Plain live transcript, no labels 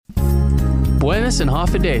Buenas and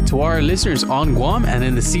half a day to our listeners on Guam and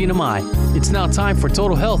in the CNMI. It's now time for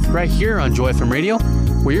Total Health right here on Joy FM Radio,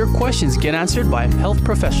 where your questions get answered by health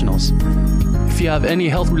professionals. If you have any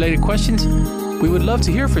health-related questions, we would love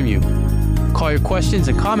to hear from you. Call your questions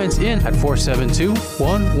and comments in at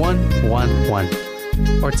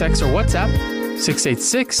 472-1111 or text or WhatsApp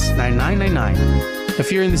 686-9999.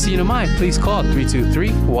 If you're in the CNMI, please call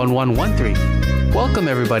 323-1113. Welcome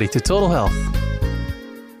everybody to Total Health.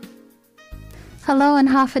 Hello and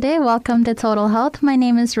half a day. Welcome to Total Health. My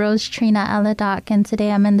name is Rose Trina Aladoc, and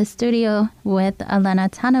today I'm in the studio with Elena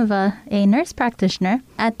Tanova, a nurse practitioner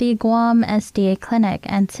at the Guam SDA Clinic.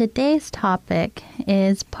 And today's topic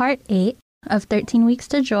is part 8 of 13 Weeks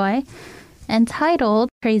to Joy, entitled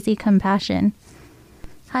Crazy Compassion.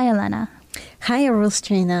 Hi, Elena. Hi, Rose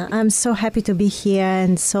Trina. I'm so happy to be here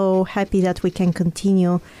and so happy that we can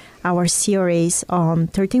continue our series on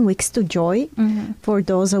 13 Weeks to Joy for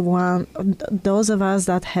those of us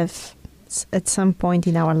that have at some point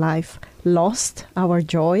in our life lost our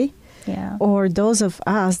joy, or those of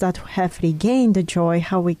us that have regained the joy,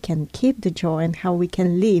 how we can keep the joy and how we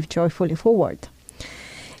can live joyfully forward.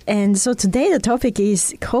 And so today the topic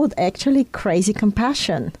is called actually Crazy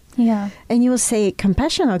Compassion. Yeah. And you will say,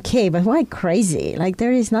 compassion, okay, but why crazy? Like,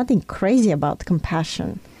 there is nothing crazy about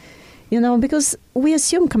compassion. You know, because we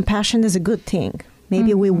assume compassion is a good thing.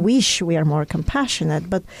 Maybe we wish we are more compassionate,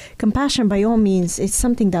 but compassion, by all means, is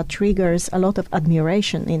something that triggers a lot of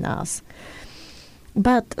admiration in us.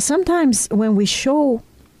 But sometimes when we show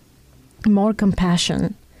more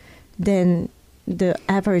compassion than the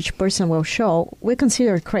average person will show, we're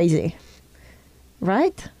considered crazy,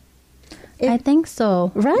 right? I think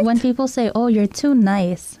so. Right? When people say, oh, you're too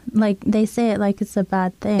nice, like they say it like it's a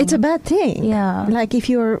bad thing. It's a bad thing. Yeah. Like if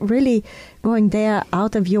you're really going there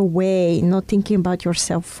out of your way, not thinking about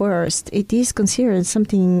yourself first, it is considered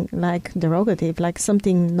something like derogative, like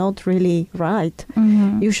something not really right.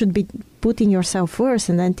 You should be putting yourself first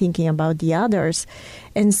and then thinking about the others.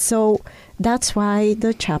 And so that's why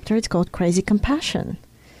the chapter is called Crazy Compassion.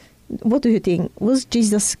 What do you think? Was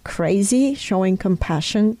Jesus crazy showing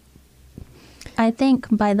compassion? I think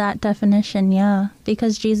by that definition, yeah,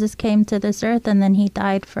 because Jesus came to this earth and then he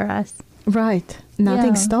died for us. Right.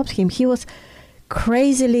 Nothing stopped him. He was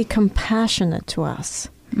crazily compassionate to us.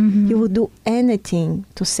 He would do anything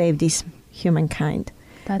to save this humankind.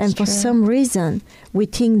 That's for true. some reason, we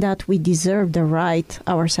think that we deserve the right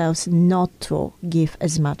ourselves not to give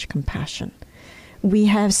as much compassion. We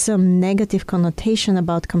have some negative connotation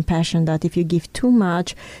about compassion that if you give too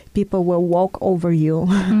much, people will walk over you,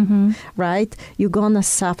 right? You're going to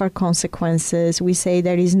suffer consequences. We say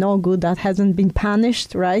there is no good that hasn't been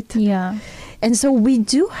punished, right? Yeah. And so we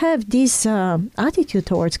do have this attitude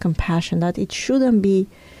towards compassion that it shouldn't be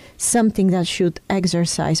something that should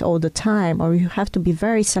exercise all the time, or you have to be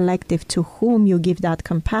very selective to whom you give that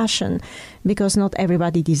compassion because not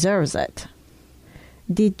everybody deserves it.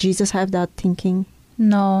 Did Jesus have that thinking?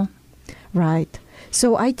 No. Right.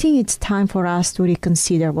 So I think it's time for us to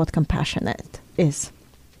reconsider what compassion is.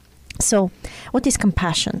 So what is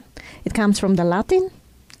compassion? It comes from the Latin,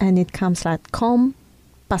 and it comes like com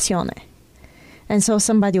passione. And so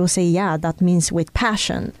somebody will say, yeah, that means with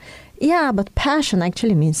passion. Yeah, but passion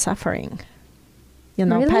actually means suffering. You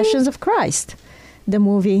know, Really? Passions of Christ. The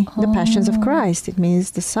movie, The Passions of Christ. It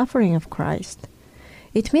means the suffering of Christ.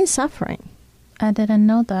 It means suffering. I didn't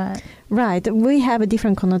know that. Right. We have a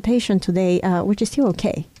different connotation today, which is still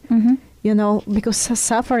okay. You know, because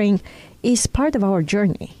suffering is part of our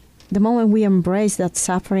journey. The moment we embrace that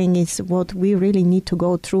suffering is what we really need to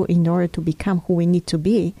go through in order to become who we need to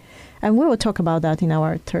be. And we will talk about that in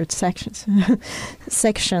our third section.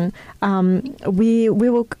 We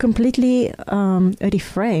will completely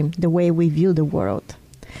reframe the way we view the world.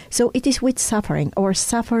 So it is with suffering, or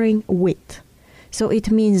suffering with. So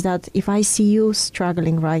it means that if I see you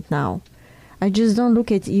struggling right now, I just don't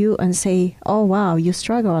look at you and say, oh, wow, you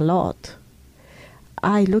struggle a lot.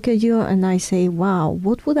 I look at you and I say, wow,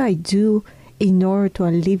 what would I do in order to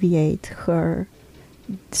alleviate her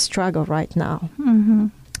struggle right now?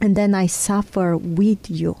 And then I suffer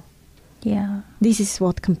with you. Yeah. This is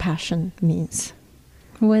what compassion means.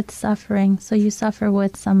 With suffering. So you suffer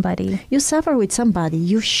with somebody. You suffer with somebody.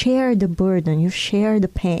 You share the burden. You share the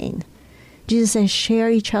pain. Jesus says, share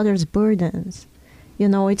each other's burdens. You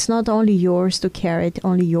know, it's not only yours to carry it,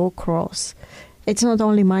 only your cross. It's not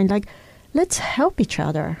only mine. Like, let's help each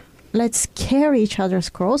other. Let's carry each other's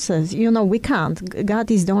crosses. You know, we can't.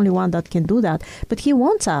 God is the only one that can do that. But he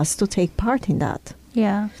wants us to take part in that.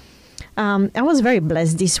 Yeah. I was very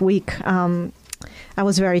blessed this week. I I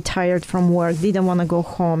was very tired from work, didn't want to go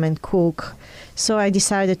home and cook. So I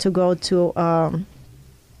decided to go to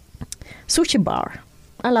sushi bar.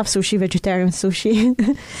 I love sushi, vegetarian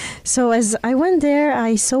sushi. So as I went there,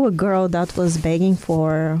 I saw a girl that was begging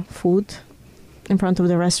for food in front of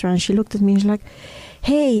the restaurant. She looked at me and she's like,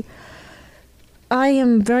 hey, I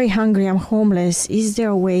am very hungry. I'm homeless. Is there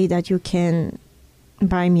a way that you can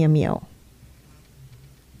buy me a meal?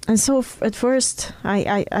 And so at first,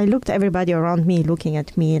 I looked at everybody around me looking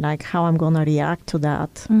at me like how I'm going to react to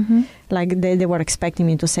that. Mm-hmm. Like they were expecting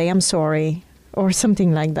me to say, I'm sorry, or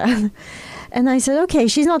something like that. And I said, okay,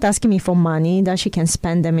 she's not asking me for money that she can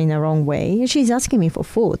spend them in the wrong way. She's asking me for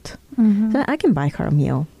food. Mm-hmm. So I can buy her a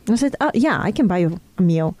meal. I said, yeah, I can buy you a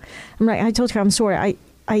meal. I told her, I'm sorry,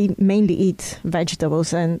 I mainly eat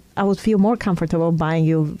vegetables and I would feel more comfortable buying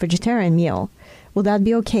you a vegetarian meal. Would that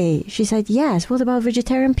be okay? She said, yes. What about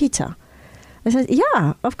vegetarian pizza? I said,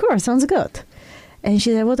 yeah, of course, sounds good. And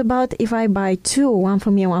she said, what about if I buy two, one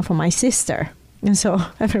for me and one for my sister? And so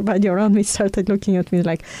everybody around me started looking at me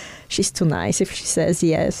like, she's too nice if she says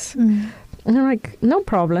yes. Mm. And I'm like, no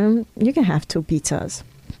problem, you can have two pizzas.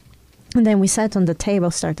 And then we sat on the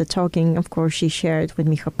table, started talking. Of course, she shared with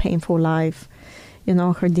me her painful life,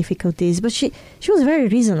 her difficulties. But she was very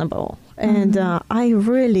reasonable. And I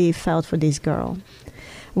really felt for this girl.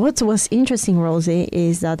 What was interesting, Rosie,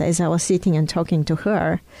 is that as I was sitting and talking to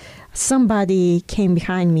her, somebody came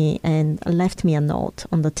behind me and left me a note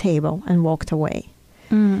on the table and walked away.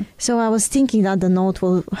 Mm. So I was thinking that the note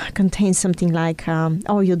will contain something like,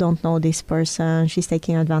 oh, you don't know this person, she's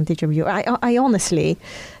taking advantage of you. I honestly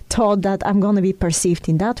thought that I'm going to be perceived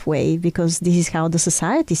in that way because this is how the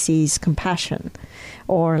society sees compassion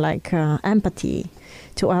or like empathy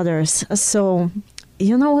to others. So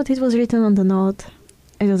you know what it was written on the note?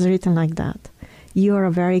 It was written like that. You are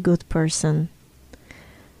a very good person.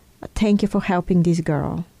 Thank you for helping this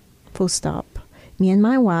girl. Full stop. Me and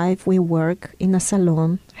my wife, we work in a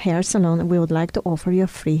salon, hair salon, and we would like to offer you a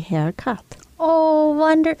free haircut. Oh,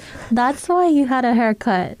 wonder. That's why you had a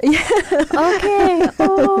haircut. Okay.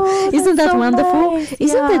 Oh, isn't that so wonderful? nice.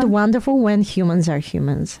 Isn't it wonderful when humans are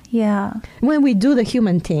humans? Yeah. When we do the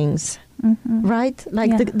human things, right?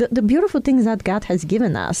 Like Yeah. the beautiful things that God has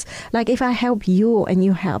given us. Like if I help you and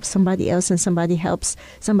you help somebody else and somebody helps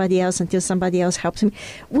somebody else until somebody else helps me,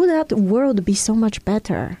 would that world be so much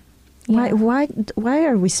better? Yeah. Why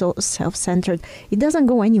are we so self-centered? It doesn't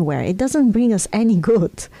go anywhere. It doesn't bring us any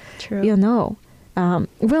good. True.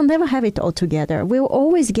 We'll never have it all together. We'll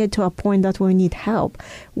always get to a point that we need help.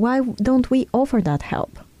 Why don't we offer that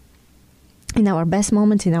help? In our best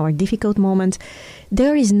moments, in our difficult moments,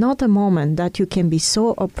 there is not a moment that you can be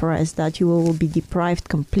so oppressed that you will be deprived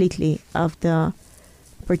completely of the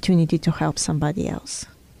opportunity to help somebody else.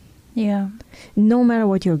 Yeah. No matter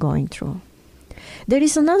what you're going through. There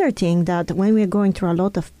is another thing that when we're going through a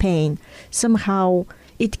lot of pain, somehow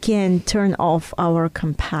it can turn off our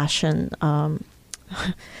compassion.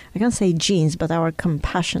 I can't say genes, but our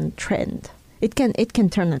compassion trend. It can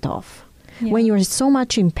turn it off. Yeah. When you're so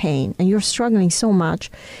much in pain and you're struggling so much,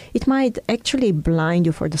 it might actually blind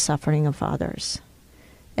you for the suffering of others.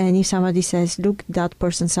 And if somebody says, look, that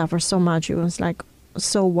person suffers so much, you was like,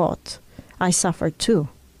 so what? I suffer too.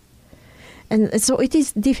 And so it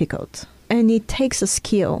is difficult. And it takes a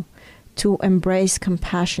skill to embrace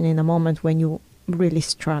compassion in a moment when you really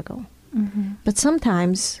struggle. Mm-hmm. But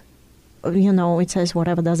sometimes, it says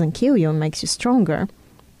whatever doesn't kill you makes you stronger.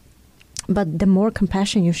 But the more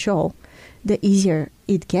compassion you show, the easier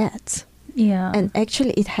it gets. Yeah. And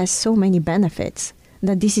actually it has so many benefits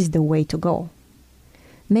that this is the way to go.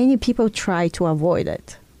 Many people try to avoid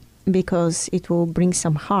it because it will bring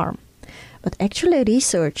some harm. But actually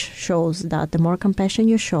research shows that the more compassion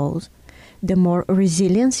you show, the more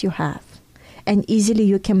resilience you have. And easily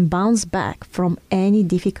you can bounce back from any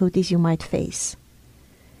difficulties you might face.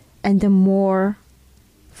 And the more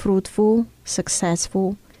fruitful,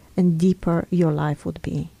 successful, and deeper your life would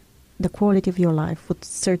be. The quality of your life would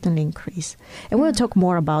certainly increase. And we'll talk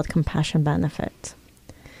more about compassion benefit.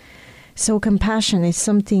 So compassion is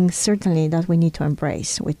something certainly that we need to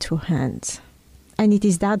embrace with two hands. And it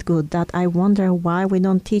is that good that I wonder why we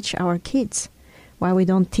don't teach our kids, why we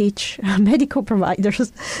don't teach medical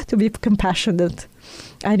providers to be compassionate.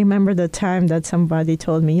 I remember the time that somebody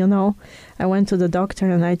told me, I went to the doctor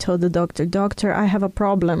and I told the doctor, Doctor, I have a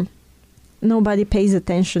problem. Nobody pays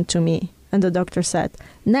attention to me. And the doctor said,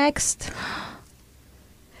 next.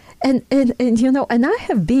 And I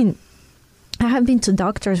have been I have been to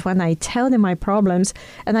doctors when I tell them my problems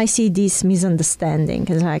and I see this misunderstanding.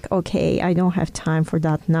 It's like, okay, I don't have time for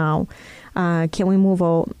that now. Can we move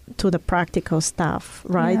on to the practical stuff,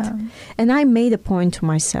 right? Yeah. And I made a point to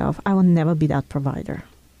myself, I will never be that provider.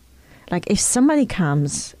 Like if somebody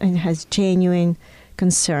comes and has genuine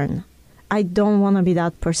concern, I don't want to be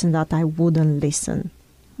that person that I wouldn't listen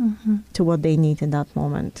to what they need in that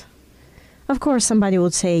moment. Of course, somebody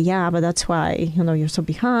would say, yeah, but that's why, you're so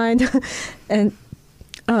behind. And,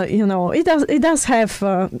 it does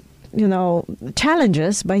have,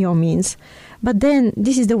 challenges by all means. But then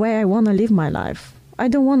this is the way I want to live my life. I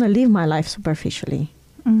don't want to live my life superficially,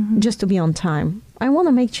 just to be on time. I want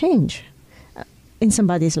to make change in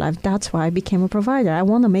somebody's life. That's why I became a provider. I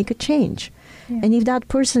want to make a change. Yeah. And if that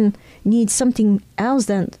person needs something else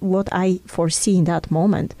than what I foresee in that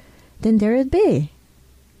moment, then there it be.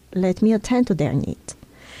 Let me attend to their need.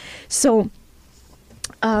 So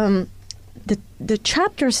the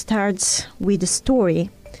chapter starts with a story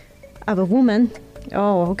of a woman.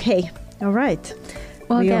 Oh, okay. All right.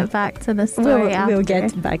 We'll get back to the story after. We'll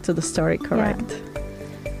get back to the story, correct.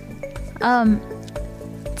 Yeah.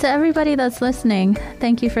 To everybody that's listening,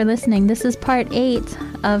 thank you for listening. This is part 8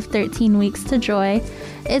 of 13 Weeks to Joy.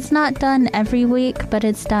 It's not done every week, but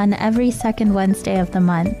it's done every second Wednesday of the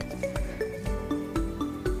month.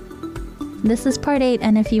 This is part 8,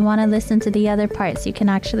 and if you want to listen to the other parts, you can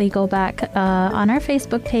actually go back on our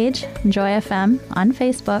Facebook page, Joy FM, on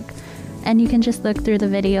Facebook, and you can just look through the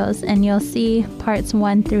videos, and you'll see parts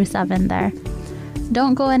 1 through 7 there.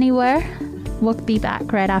 Don't go anywhere. We'll be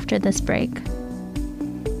back right after this break.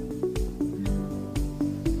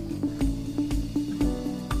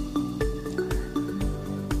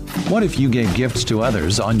 What if you gave gifts to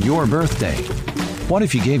others on your birthday? What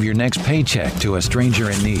if you gave your next paycheck to a stranger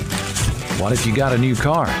in need? What if you got a new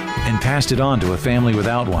car and passed it on to a family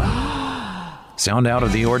without one? Sound out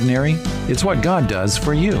of the ordinary? It's what God does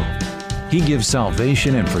for you. He gives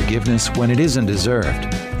salvation and forgiveness when it isn't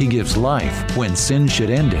deserved. He gives life when sin should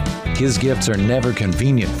end it. His gifts are never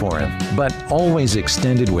convenient for Him, but always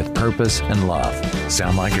extended with purpose and love.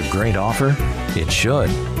 Sound like a great offer? It should.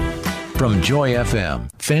 From Joy FM,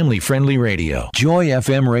 family-friendly radio,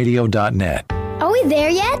 joyfmradio.net. Are we there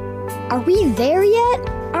yet? Are we there yet?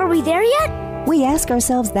 Are we there yet? We ask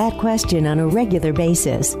ourselves that question on a regular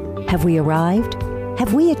basis. Have we arrived?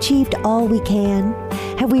 Have we achieved all we can?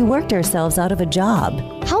 Have we worked ourselves out of a job?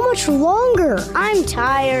 How much longer? I'm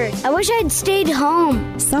tired. I wish I'd stayed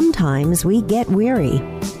home. Sometimes we get weary.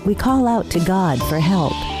 We call out to God for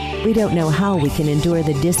help. We don't know how we can endure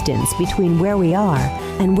the distance between where we are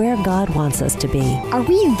and where God wants us to be. Are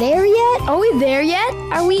we there yet? Are we there yet?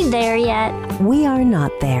 Are we there yet? We are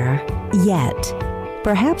not there yet.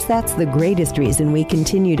 Perhaps that's the greatest reason we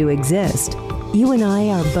continue to exist. You and I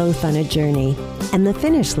are both on a journey, and the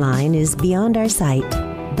finish line is beyond our sight.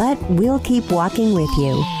 But we'll keep walking with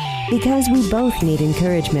you, because we both need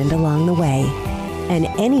encouragement along the way. And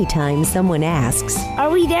anytime someone asks, "Are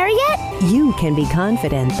we there yet?" you can be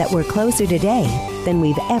confident that we're closer today than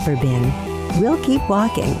we've ever been. We'll keep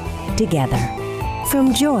walking together.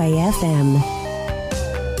 From Joy FM.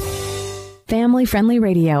 Family-friendly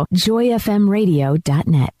radio,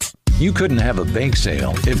 joyfmradio.net. You couldn't have a bake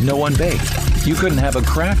sale if no one baked. You couldn't have a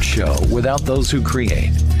craft show without those who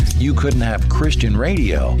create. You couldn't have Christian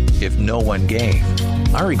radio if no one gave.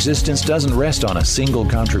 Our existence doesn't rest on a single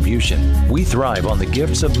contribution. We thrive on the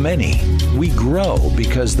gifts of many. We grow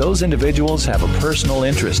because those individuals have a personal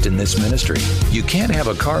interest in this ministry. You can't have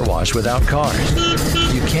a car wash without cars.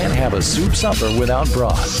 You can't have a soup supper without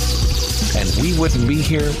broth. And we wouldn't be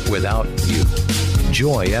here without you.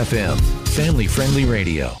 Joy FM, family-friendly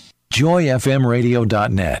radio.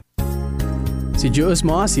 joyfmradio.net. See Joe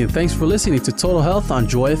Esmasi, and thanks for listening to Total Health on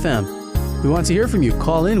Joy FM. We want to hear from you.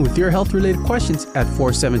 Call in with your health-related questions at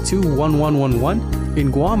 472-1111. In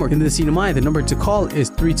Guam or in the CNMI, the number to call is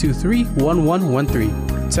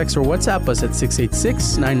 323-1113. Text or WhatsApp us at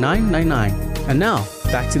 686-9999. And now,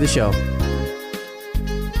 back to the show.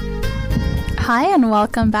 Hi, and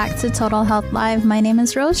welcome back to Total Health Live. My name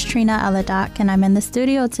is Rose Trina Aladak, and I'm in the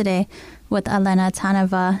studio today with Elena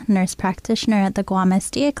Taneva, nurse practitioner at the Guam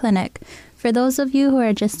SDA Clinic. For those of you who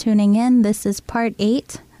are just tuning in, this is part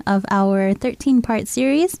 8 of our 13-part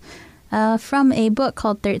series from a book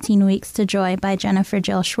called 13 Weeks to Joy by Jennifer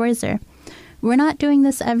Jill Schwarzer. We're not doing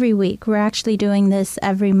this every week. We're actually doing this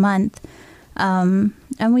every month. And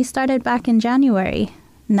we started back in January.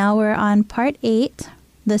 Now we're on part 8,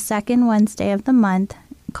 the second Wednesday of the month,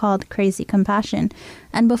 called Crazy Compassion.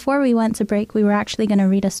 And before we went to break, we were actually going to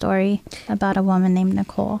read a story about a woman named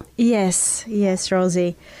Nicole. Yes,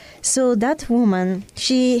 Rosie. So that woman,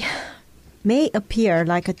 she may appear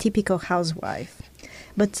like a typical housewife,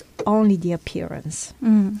 but only the appearance.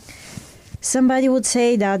 Somebody would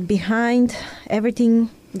say that behind everything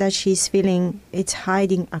that she's feeling, it's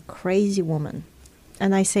hiding a crazy woman.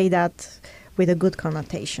 And I say that with a good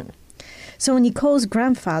connotation. So Nicole's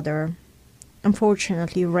grandfather,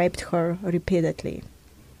 unfortunately, raped her repeatedly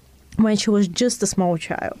when she was just a small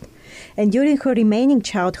child. And during her remaining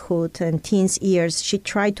childhood and teens years, she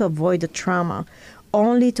tried to avoid the trauma,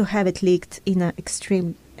 only to have it leaked in an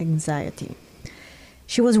extreme anxiety.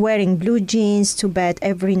 She was wearing blue jeans to bed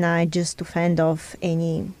every night just to fend off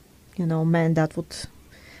any, man that would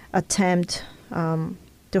attempt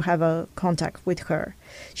to have a contact with her.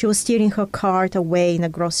 She was steering her cart away in a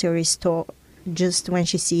grocery store just when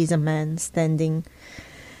she sees a man standing,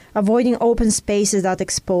 avoiding open spaces that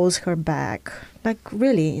expose her back. Like,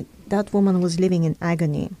 really, that woman was living in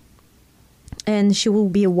agony. And she will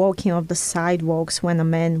be walking off the sidewalks when a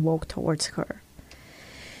man walked towards her.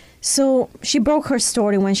 So she broke her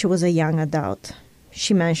story when she was a young adult.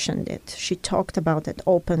 She mentioned it. She talked about it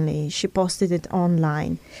openly. She posted it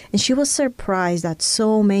online. And she was surprised that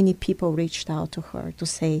so many people reached out to her to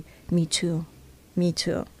say, me too, me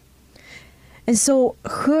too. And so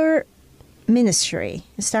her ministry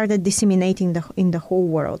started disseminating in the whole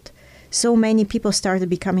world. So many people started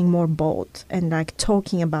becoming more bold and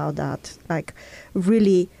talking about that,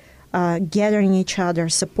 really gathering each other,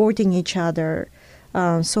 supporting each other.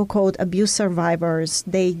 So-called abuse survivors,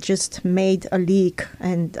 they just made a leak,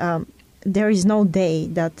 and there is no day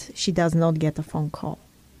that she does not get a phone call.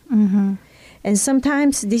 Mm-hmm. And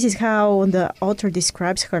sometimes this is how the author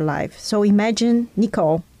describes her life. So imagine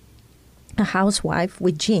Nicole, a housewife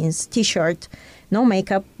with jeans, t-shirt, no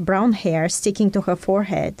makeup, brown hair sticking to her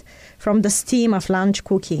forehead from the steam of lunch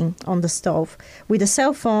cooking on the stove, with a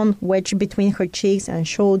cell phone wedged between her cheeks and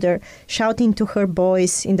shoulder, shouting to her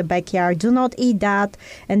boys in the backyard, do not eat that,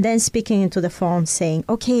 and then speaking into the phone saying,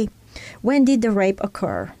 okay, when did the rape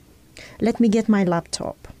occur? Let me get my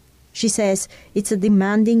laptop. She says, it's a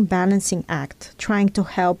demanding balancing act, trying to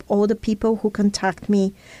help all the people who contact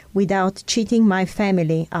me without cheating my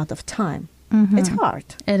family out of time. Mm-hmm. It's hard.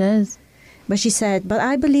 It is. But she said, but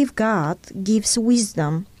I believe God gives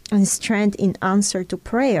wisdom and strength in answer to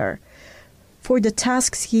prayer for the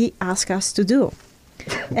tasks He asks us to do.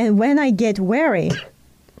 And when I get weary,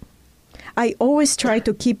 I always try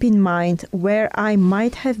to keep in mind where I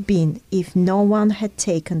might have been if no one had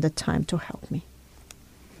taken the time to help me.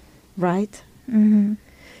 Right? Mm-hmm.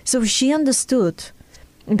 So she understood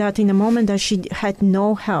that in a moment that she had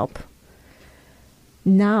no help,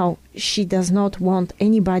 now she does not want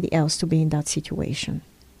anybody else to be in that situation.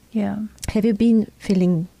 Yeah. Have you been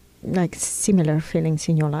feeling similar feelings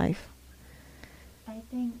in your life? I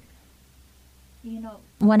think,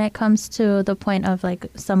 when it comes to the point of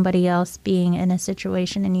somebody else being in a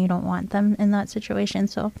situation and you don't want them in that situation,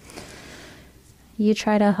 so you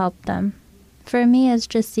try to help them. For me, it's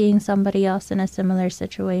just seeing somebody else in a similar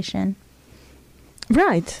situation.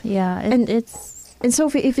 Right. Yeah, And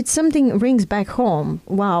so if it's something rings back home,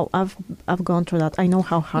 wow, I've gone through that. I know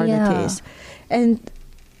how hard it is. And,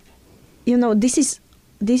 this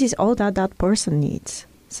is all that person needs.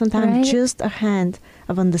 Sometimes just a hand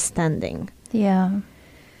of understanding. Yeah.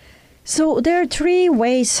 So there are three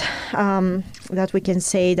ways that we can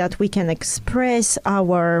say that we can express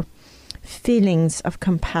our feelings of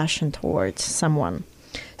compassion towards someone.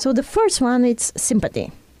 So the first one is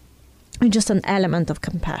sympathy. Just an element of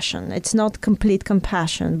compassion. It's not complete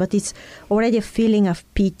compassion, but it's already a feeling of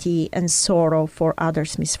pity and sorrow for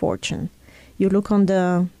others' misfortune. You look on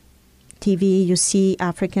the TV, you see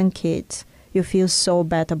African kids, you feel so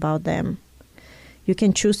bad about them. You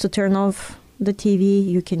can choose to turn off the TV,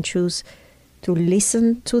 you can choose to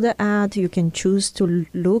listen to the ad, you can choose to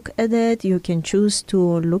look at it, you can choose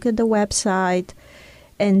to look at the website,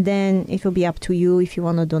 and then it will be up to you if you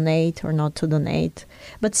want to donate or not to donate.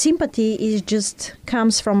 But sympathy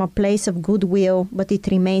comes from a place of goodwill, but it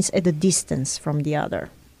remains at a distance from the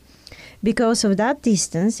other. Because of that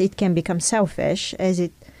distance, it can become selfish, as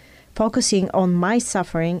it focusing on my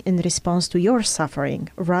suffering in response to your suffering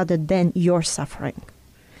rather than your suffering.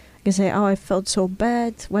 You can say, I felt so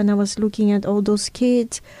bad when I was looking at all those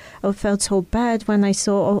kids. I felt so bad when I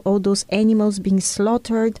saw all those animals being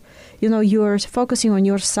slaughtered. You are focusing on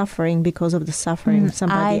your suffering because of the suffering of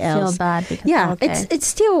somebody else. I feel bad because it's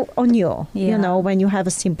still on you, when you have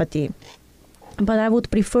a sympathy. But I would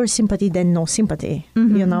prefer sympathy than no sympathy,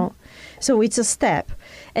 So it's a step.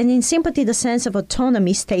 And in sympathy, the sense of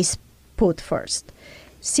autonomy stays put first.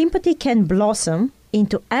 Sympathy can blossom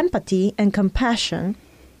into empathy and compassion,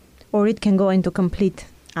 or it can go into complete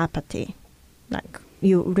apathy.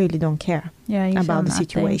 you really don't care about the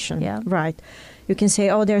situation. Yeah. Right. You can say,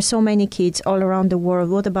 oh, there are so many kids all around the world.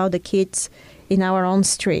 What about the kids in our own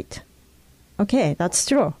street? Okay, that's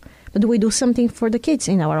true. But we do something for the kids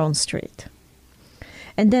in our own street.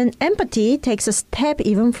 And then empathy takes a step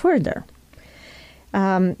even further.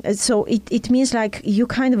 So it means like you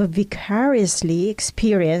kind of vicariously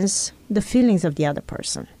experience the feelings of the other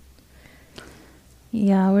person.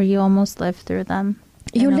 Yeah, where you almost live through them.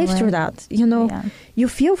 You live through that. You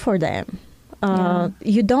feel for them.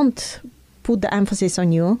 You don't put the emphasis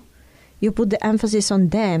on you. You put the emphasis on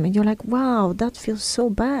them. And you're like, wow, that feels so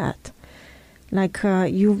bad. Like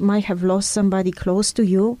you might have lost somebody close to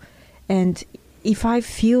you. And if I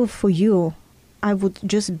feel for you, I would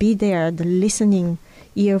just be there, the listening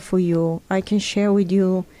ear for you. I can share with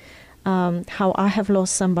you how I have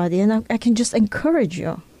lost somebody. And I can just encourage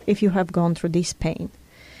you if you have gone through this pain.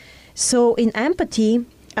 So in empathy,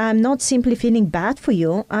 I'm not simply feeling bad for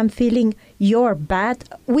you. I'm feeling you're bad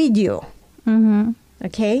with you. Mm-hmm.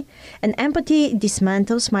 Okay? And empathy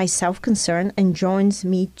dismantles my self-concern and joins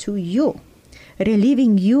me to you,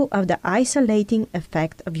 relieving you of the isolating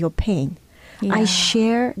effect of your pain. Yeah. I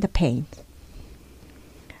share the pain.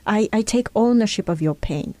 I take ownership of your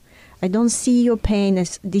pain. I don't see your pain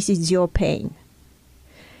as this is your pain.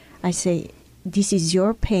 I say, this is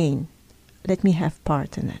your pain. Let me have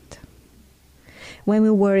part in it. When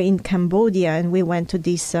we were in Cambodia and we went to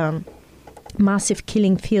these massive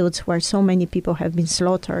killing fields where so many people have been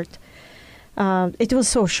slaughtered, it was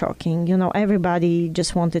so shocking. Everybody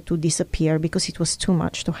just wanted to disappear because it was too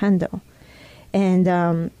much to handle. And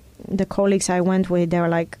the colleagues I went with, they were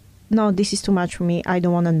like, no, this is too much for me. I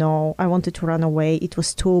don't want to know. I wanted to run away. It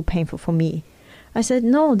was too painful for me. I said,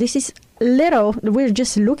 no, this is little. We're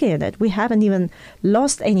just looking at it. We haven't even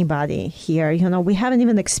lost anybody here. We haven't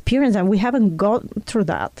even experienced that. We haven't gone through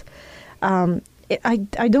that.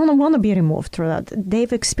 I don't want to be removed through that.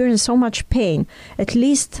 They've experienced so much pain. At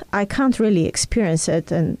least I can't really experience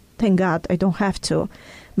it. And thank God I don't have to.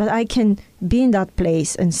 But I can be in that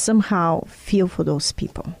place and somehow feel for those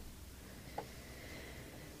people.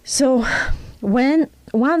 So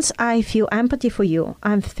once I feel empathy for you,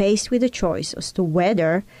 I'm faced with a choice as to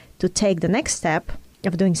whether to take the next step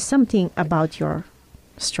of doing something about your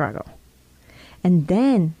struggle. And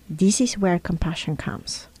then this is where compassion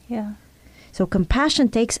comes. Yeah. So compassion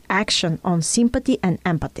takes action on sympathy and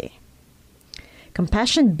empathy.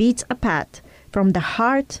 Compassion beats a path from the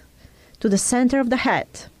heart to the center of the head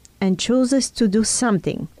and chooses to do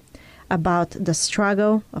something about the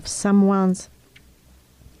struggle of someone's.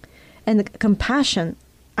 And compassion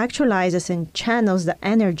actualizes and channels the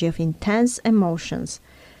energy of intense emotions,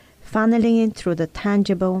 funneling it through the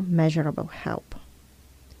tangible, measurable help.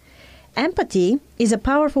 Empathy is a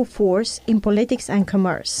powerful force in politics and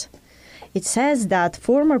commerce. It says that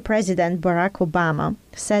former President Barack Obama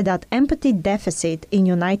said that empathy deficit in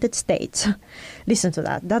United States, listen to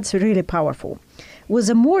that, that's really powerful, was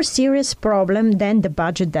a more serious problem than the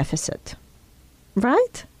budget deficit.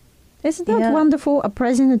 Right? Isn't that wonderful? A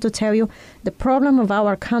president to tell you the problem of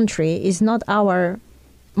our country is not our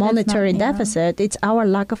monetary deficit, it's our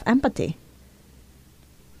lack of empathy.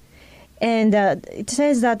 And it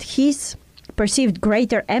says that his perceived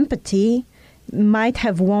greater empathy might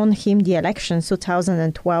have won him the elections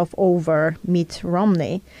 2012 over Mitt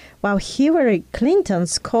Romney, while Hillary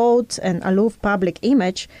Clinton's cold and aloof public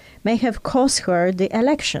image may have cost her the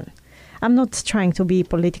election. I'm not trying to be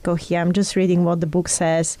political here. I'm just reading what the book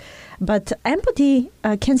says. But empathy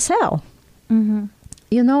can sell. Mm-hmm.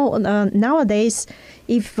 Nowadays,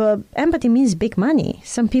 if empathy means big money,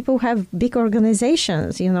 some people have big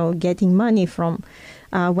organizations, getting money from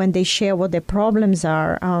when they share what their problems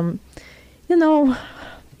are.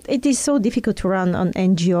 It is so difficult to run an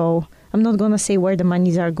NGO. I'm not going to say where the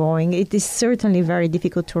monies are going. It is certainly very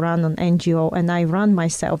difficult to run an NGO, and I ran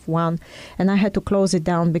myself one, and I had to close it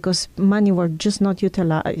down because money were just not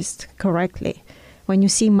utilized correctly. When you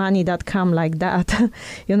see money that come like that,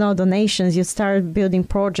 donations, you start building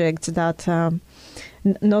projects that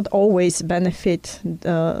not always benefit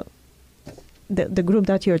the group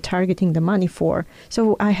that you're targeting the money for.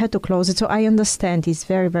 So I had to close it. So I understand it's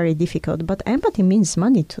very, very difficult, but empathy means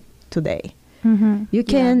money today. Mm-hmm. You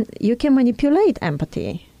can manipulate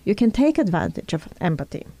empathy. You can take advantage of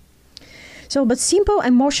empathy. But simple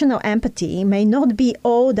emotional empathy may not be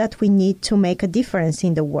all that we need to make a difference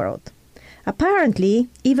in the world. Apparently,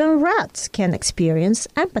 even rats can experience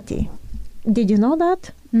empathy. Did you know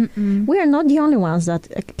that? Mm-mm. We are not the only ones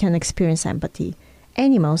that can experience empathy.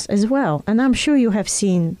 Animals as well. And I'm sure you have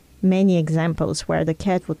seen many examples where the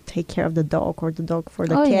cat would take care of the dog or the dog for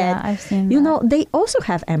the cat. Yeah, I've seen that. You know, they also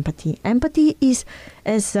have empathy. Empathy is,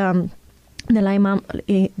 as Dalai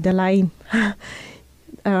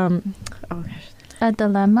A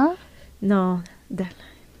dilemma? No,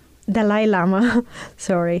 Dalai Lama.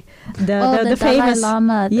 Sorry, the Dalai famous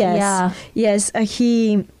Lama. Yes.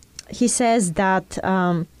 He says that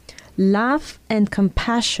love and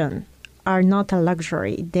compassion are not a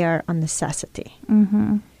luxury; they are a necessity.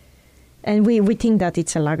 Mm-hmm. And we think that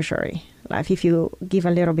it's a luxury. Like if you give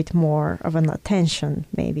a little bit more of an attention,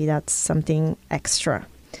 maybe that's something extra.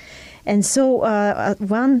 And so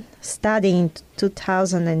one study in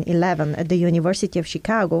 2011 at the University of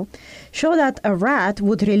Chicago showed that a rat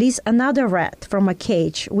would release another rat from a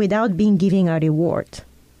cage without being given a reward.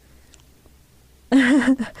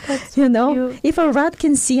 You know, cute. If a rat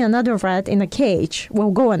can see another rat in a cage, will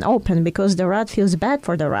go and open because the rat feels bad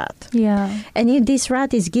for the rat. Yeah. And if this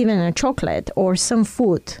rat is given a chocolate or some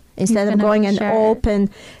food, instead of going and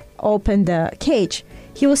open the cage,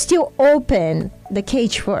 he will still open the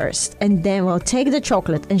cage first and then will take the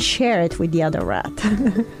chocolate and share it with the other rat.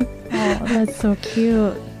 Oh, that's so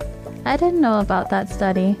cute. I didn't know about that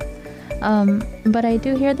study, but I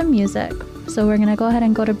do hear the music. So we're going to go ahead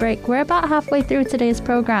and go to break. We're about halfway through today's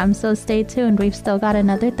program, so stay tuned. We've still got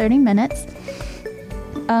another 30 minutes.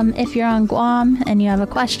 If you're on Guam and you have a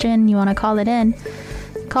question, you want to call it in,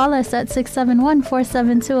 call us at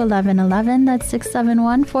 671-472-1111. That's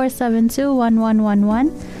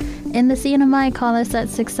 671-472-1111. In the CNMI, call us at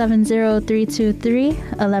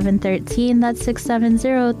 670-323-1113. That's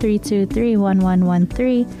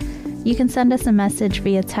 670-323-1113. You can send us a message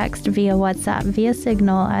via text, via WhatsApp, via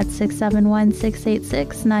Signal at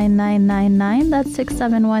 671-686-9999. That's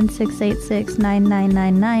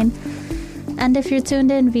 671-686-9999. And if you're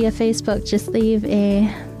tuned in via Facebook, just leave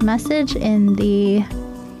a message in the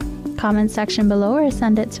comment section below or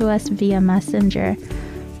send it to us via Messenger.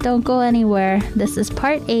 Don't go anywhere. This is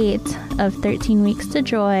part 8 of 13 Weeks to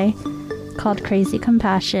Joy, called Crazy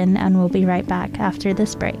Compassion, and we'll be right back after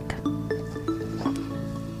this break.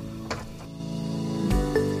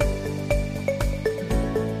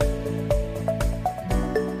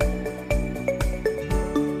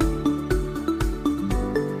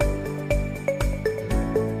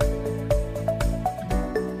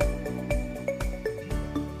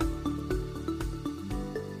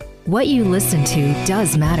 What you listen to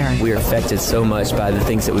does matter. We're affected so much by the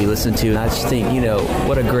things that we listen to. And I just think,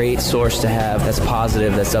 what a great source to have that's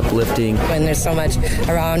positive, that's uplifting. When there's so much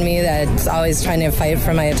around me that's always trying to fight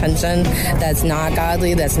for my attention, that's not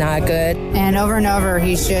godly, that's not good. And over,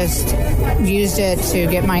 he's just used it to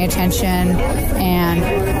get my attention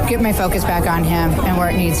and get my focus back on him and where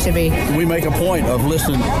it needs to be. We make a point of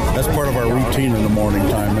listening. That's part of our routine in the morning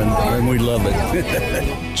time, and we love it.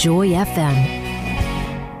 Joy FM.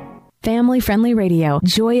 Family-friendly radio,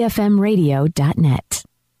 joyfmradio.net.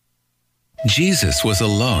 Jesus was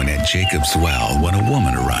alone at Jacob's well when a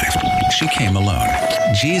woman arrived. She came alone.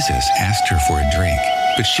 Jesus asked her for a drink,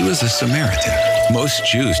 but she was a Samaritan. Most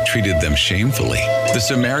Jews treated them shamefully. The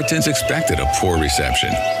Samaritans expected a poor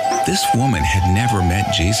reception. This woman had never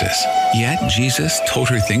met Jesus, yet Jesus told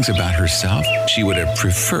her things about herself she would have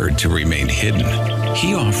preferred to remain hidden.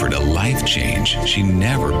 He offered a life change she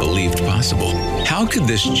never believed possible. How could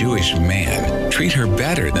this Jewish man treat her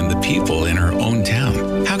better than the people in her own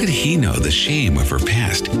town? How could he know the shame of her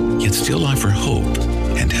past, yet still offer hope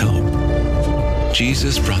and help?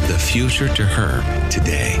 Jesus brought the future to her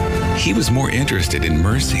today. He was more interested in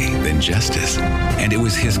mercy than justice, and it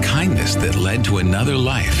was his kindness that led to another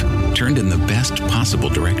life turned in the best possible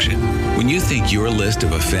direction. When you think your list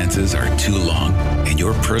of offenses are too long and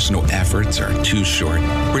your personal efforts are too short,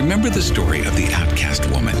 remember the story of the outcast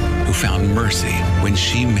woman who found mercy when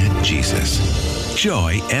she met Jesus.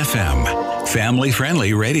 Joy FM,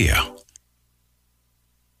 family-friendly radio.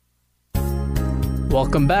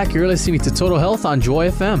 Welcome back. You're listening to Total Health on Joy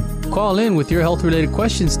FM. Call in with your health-related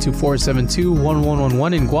questions to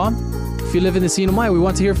 472-1111 in Guam. If you live in the CNMI, we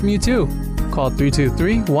want to hear from you too. Call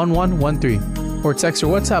 323-1113 or text or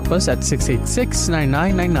WhatsApp us at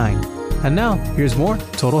 686-9999. And now, here's more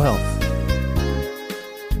Total Health.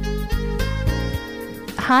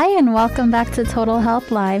 Hi, and welcome back to Total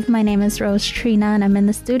Health Live. My name is Rose Trina, and I'm in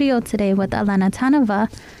the studio today with Elena Tanova,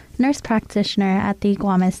 nurse practitioner at the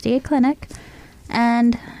Guam SDA Clinic.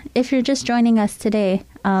 And if you're just joining us today,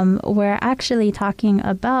 we're actually talking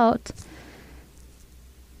about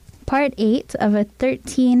part 8 of a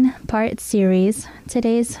 13-part series.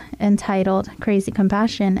 Today's entitled Crazy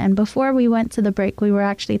Compassion. And before we went to the break, we were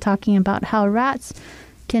actually talking about how rats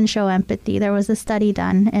can show empathy. There was a study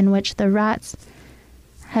done in which the rats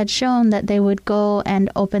had shown that they would go and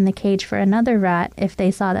open the cage for another rat if they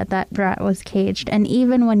saw that that rat was caged. And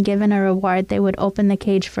even when given a reward, they would open the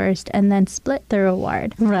cage first and then split the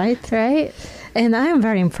reward. Right. Right? And I am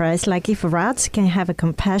very impressed. Like, if rats can have a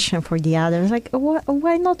compassion for the others, like,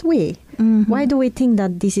 why not we? Mm-hmm. Why do we think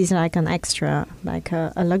that this is like an extra, like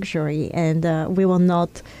a luxury, and we will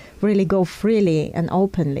not really go freely and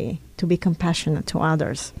openly to be compassionate to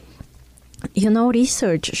others? You know,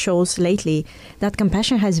 research shows lately that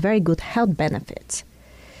compassion has very good health benefits.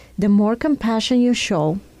 The more compassion you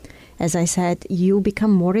show, as I said, you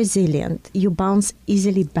become more resilient, you bounce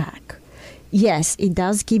easily back. Yes, it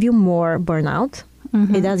does give you more burnout.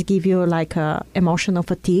 Mm-hmm. It does give you like emotional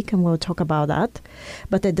fatigue, and we'll talk about that.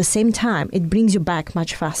 But at the same time, it brings you back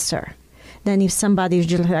much faster than if somebody is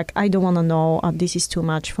just like, I don't want to know, this is too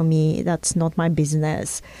much for me, that's not my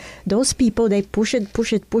business. Those people, they push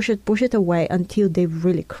it away until they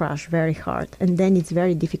really crash very hard. And then it's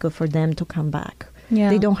very difficult for them to come back. Yeah.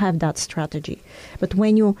 They don't have that strategy. But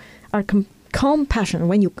when you are compassionate,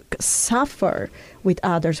 when you suffer with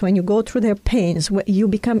others, when you go through their pains, you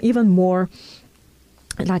become even more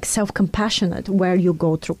like self-compassionate where you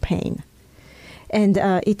go through pain. And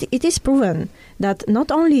it is proven that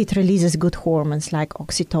not only it releases good hormones like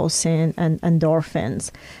oxytocin and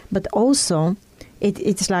endorphins, but also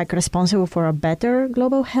it's like responsible for a better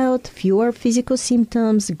global health, fewer physical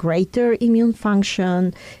symptoms, greater immune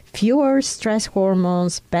function, fewer stress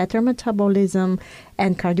hormones, better metabolism,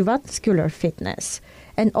 and cardiovascular fitness.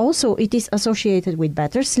 And also it is associated with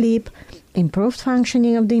better sleep, improved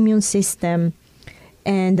functioning of the immune system,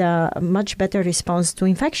 and a much better response to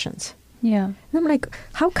infections. Yeah. And I'm like,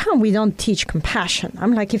 how come we don't teach compassion?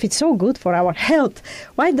 I'm like, if it's so good for our health,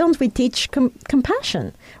 why don't we teach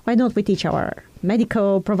compassion? Why don't we teach our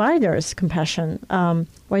medical providers compassion?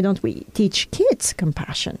 Why don't we teach kids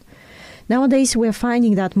compassion? Nowadays, we're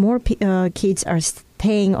finding that more kids are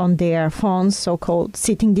staying on their phones, so-called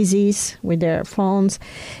sitting disease with their phones,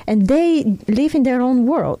 and they live in their own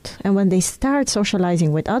world. And when they start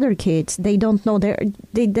socializing with other kids, they don't know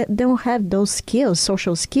they don't have those skills,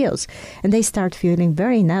 social skills, and they start feeling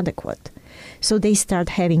very inadequate. So they start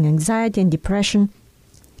having anxiety and depression.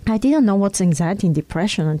 I didn't know what's anxiety and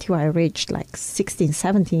depression until I reached like 16,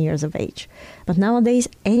 17 years of age. But nowadays,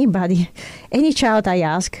 any child I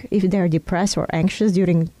ask if they're depressed or anxious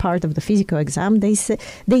during part of the physical exam, they say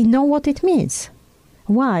they know what it means.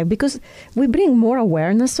 Why? Because we bring more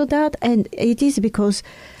awareness to that, and it is because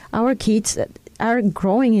our kids are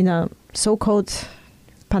growing in a so-called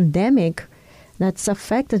pandemic that's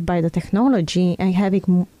affected by the technology and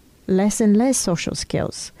having less and less social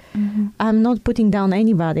skills. Mm-hmm. I'm not putting down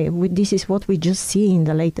anybody. This is what we just see in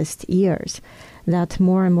the latest years, that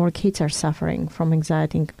more and more kids are suffering from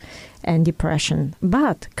anxiety and depression.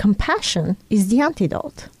 But compassion is the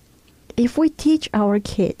antidote. If we teach our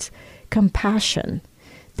kids compassion,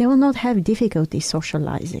 they will not have difficulty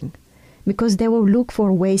socializing because they will look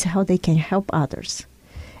for ways how they can help others.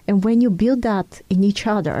 And when you build that in each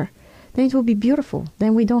other, then it will be beautiful.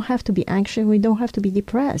 Then we don't have to be anxious, we don't have to be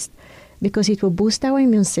depressed, because it will boost our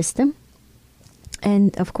immune system.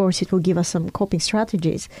 And of course, it will give us some coping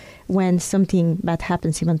strategies when something bad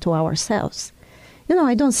happens even to ourselves. You know,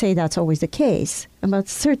 I don't say that's always the case, but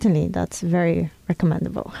certainly that's very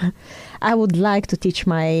recommendable. I would like to teach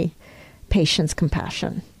my patients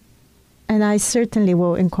compassion. And I certainly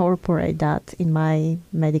will incorporate that in my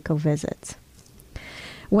medical visits.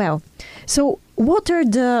 Well, so what are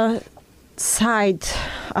the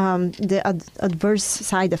adverse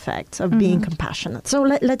side effects of being compassionate? So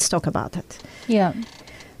let's talk about it. Yeah.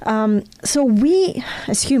 So we,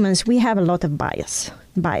 as humans, we have a lot of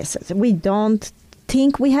biases. We don't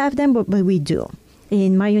think we have them, but we do.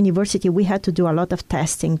 In my university, we had to do a lot of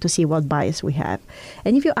testing to see what bias we have.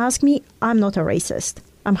 And if you ask me, I'm not a racist.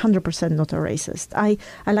 I'm 100% not a racist. I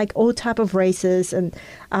like all type of races, and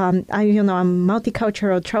I'm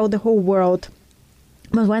multicultural, travel the whole world.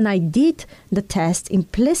 But when I did the test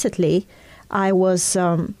implicitly, I was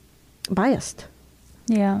biased.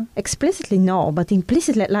 Yeah. Explicitly, no, but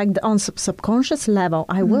implicitly, like on subconscious level,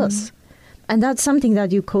 I was. And that's something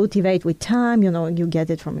that you cultivate with time. You know, you get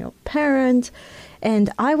it from your parents.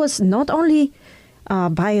 And I was not only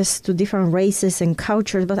biased to different races and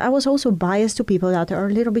cultures, but I was also biased to people that are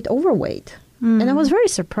a little bit overweight. And I was very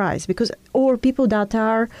surprised or people that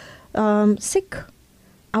are sick.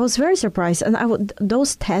 I was very surprised. And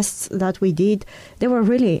those tests that we did, they were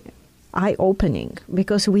really eye-opening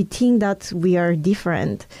because we think that we are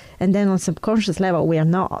different. And then on subconscious level, we are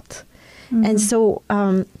not. And so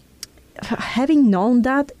having known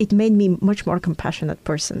that, it made me much more compassionate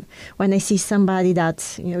person. When I see somebody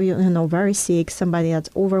that's very sick, somebody that's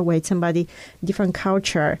overweight, somebody different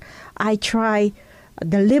culture, I try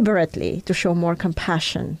deliberately to show more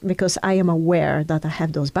compassion because I am aware that I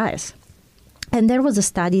have those biases. And there was a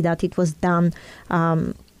study that it was done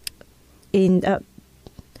in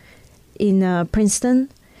Princeton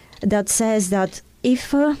that says that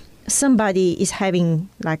if somebody is having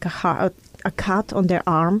like a cut on their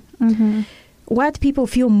arm, white people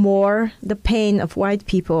feel more the pain of white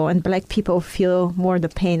people and black people feel more the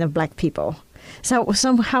pain of black people. So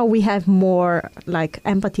somehow we have more like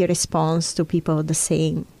empathy response to people of the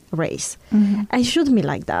same race. I shouldn't be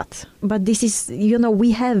like that. But this is,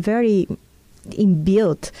 we have very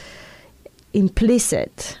inbuilt,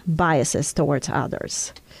 implicit biases towards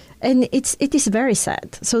others. And it is very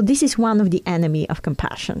sad. So this is one of the enemy of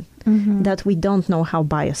compassion, that we don't know how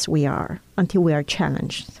biased we are until we are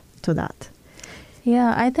challenged to that.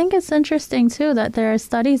 Yeah, I think it's interesting, too, that there are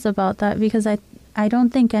studies about that because I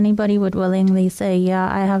don't think anybody would willingly say, yeah,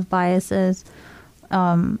 I have biases,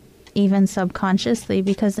 even subconsciously,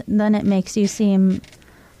 because then it makes you seem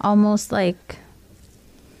almost like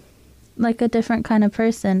a different kind of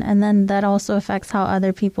person. And then that also affects how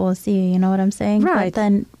other people see you. You know what I'm saying? Right. But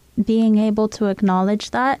then being able to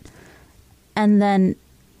acknowledge that and then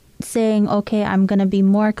saying, okay, I'm going to be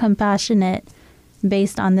more compassionate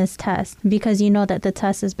based on this test because you know that the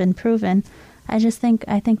test has been proven. I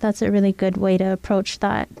think that's a really good way to approach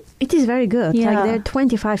that. It is very good. Yeah. Like there are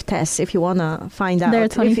 25 tests if you want to find out. There are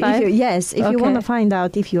 25? If you want to find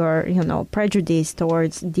out if you're, prejudiced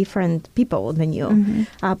towards different people than you,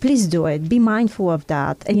 please do it. Be mindful of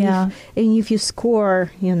that. And if you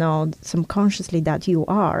score, subconsciously that you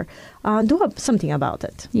are, do something about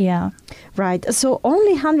it. Yeah. Right. So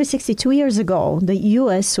only 162 years ago, the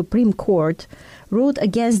U.S. Supreme Court ruled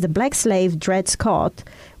against the black slave Dred Scott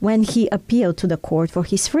when he appealed to the court for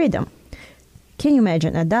his freedom. Can you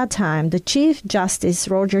imagine? At that time, the Chief Justice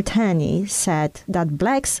Roger Taney said that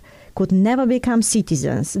blacks could never become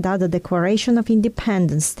citizens, that the Declaration of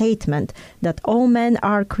Independence statement that all men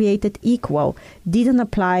are created equal didn't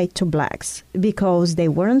apply to blacks because they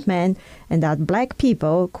weren't men, and that black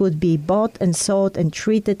people could be bought and sold and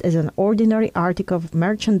treated as an ordinary article of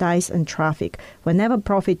merchandise and traffic whenever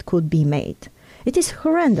profit could be made. It is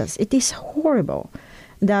horrendous. It is horrible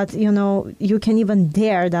that, you can even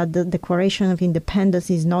dare that the Declaration of Independence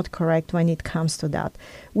is not correct when it comes to that.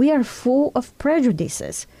 We are full of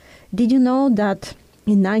prejudices. Did you know that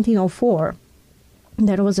in 1904,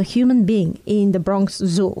 there was a human being in the Bronx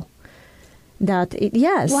Zoo?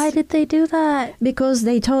 Yes. Why did they do that? Because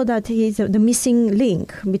they thought that he's the missing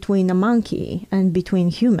link between a monkey and between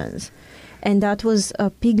humans. And that was a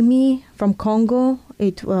pygmy from Congo.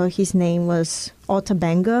 His name was Ota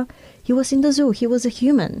Benga. He was in the zoo. He was a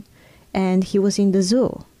human. And he was in the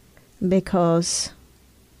zoo because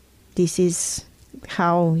this is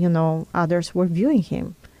how, others were viewing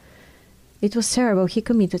him. It was terrible. He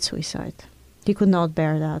committed suicide. He could not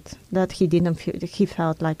bear that he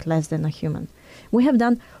felt like less than a human. We have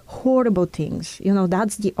done horrible things.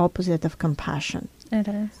 That's the opposite of compassion. It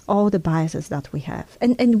is. All the biases that we have.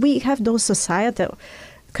 And we have those societal,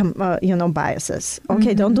 biases.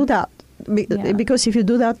 Okay, don't do that. Because if you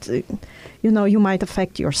do that, you might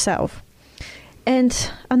affect yourself.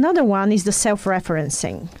 And another one is the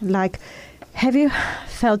self-referencing. Like, have you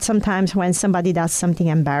felt sometimes when somebody does something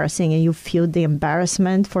embarrassing and you feel the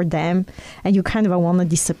embarrassment for them and you kind of want to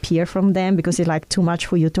disappear from them because it's like too much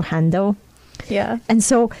for you to handle? Yeah. And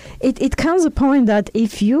so it comes a point that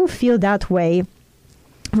if you feel that way,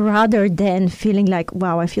 rather than feeling like,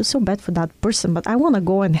 wow, I feel so bad for that person, but I want to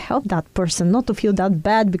go and help that person, not to feel that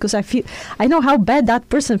bad because I know how bad that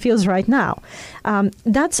person feels right now.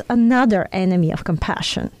 That's another enemy of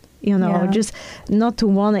compassion, just not to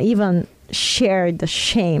want to even share the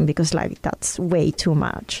shame because that's way too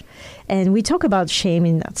much. And we talk about shame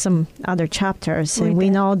in some other chapters, and we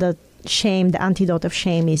know that shame, the antidote of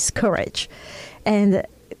shame is courage. And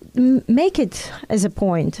make it as a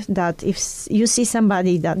point that if you see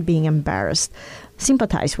somebody that being embarrassed,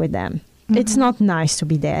 sympathize with them. It's not nice to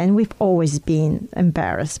be there, and we've always been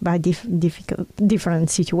embarrassed by different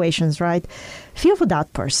situations, right? Feel for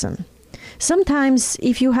that person. Sometimes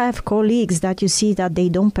if you have colleagues that you see that they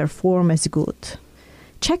don't perform as good,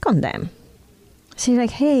 check on them. Say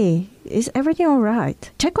like, hey, is everything all right?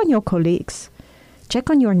 Check on your colleagues. Check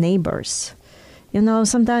on your neighbors.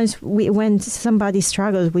 Sometimes when somebody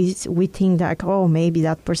struggles, we think that, oh, maybe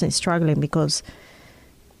that person is struggling because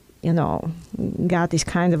God is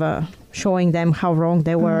kind of showing them how wrong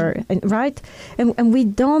they were, right? And we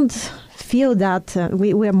don't feel that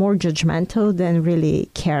we are more judgmental than really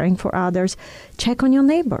caring for others. Check on your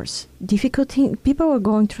neighbors. People are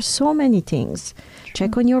going through so many things. True.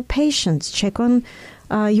 Check on your patients. Check on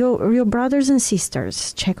your brothers and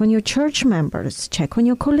sisters. Check on your church members. Check on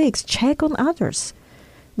your colleagues. Check on others.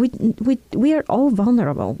 We are all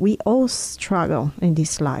vulnerable. We all struggle in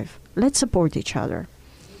this life. Let's support each other.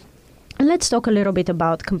 And let's talk a little bit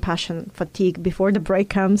about compassion fatigue before the break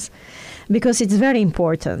comes, because it's very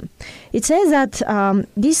important. It says that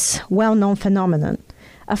this well-known phenomenon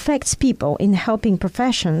affects people in helping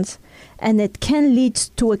professions, and it can lead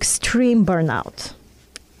to extreme burnout.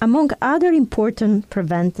 Among other important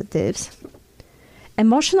preventatives,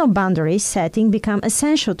 emotional boundary setting become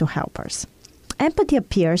essential to helpers. Empathy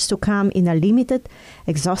appears to come in a limited,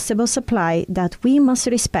 exhaustible supply that we must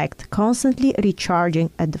respect, constantly recharging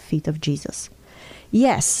at the feet of Jesus.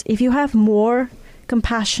 Yes, if you have more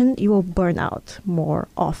compassion, you will burn out more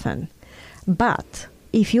often. But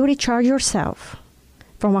if you recharge yourself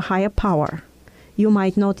from a higher power, you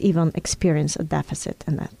might not even experience a deficit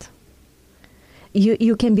in it.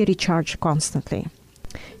 You can be recharged constantly.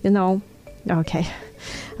 Okay,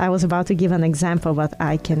 I was about to give an example, but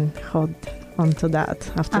I can hold onto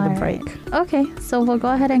that after the break. Okay, so we'll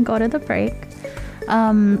go ahead and go to the break.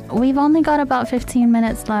 We've only got about 15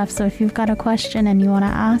 minutes left, so if you've got a question and you want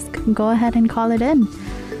to ask, go ahead and call it in.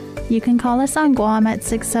 You can call us on Guam at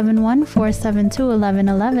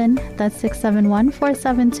 671-472-1111. That's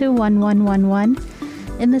 671-472-1111.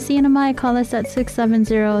 In the CNMI, call us at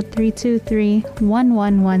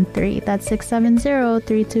 670-323-1113. That's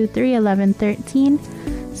 670-323-1113.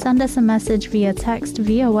 Send us a message via text,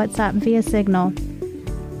 via WhatsApp, via Signal.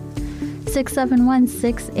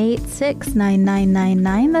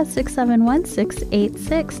 671-686-9999. That's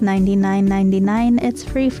 671-686-9999. It's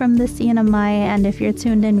free from the CNMI, and if you're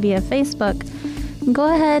tuned in via Facebook,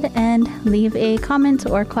 go ahead and leave a comment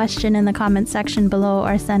or question in the comment section below,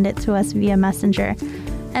 or send it to us via Messenger,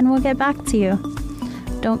 and we'll get back to you.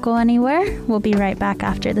 Don't go anywhere. We'll be right back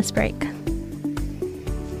after this break.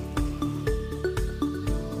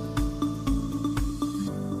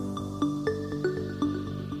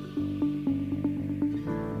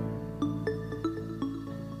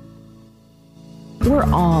 We're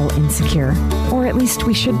all insecure, or at least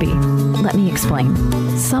we should be. Let me explain.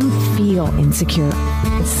 Some feel insecure.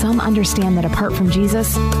 Some understand that apart from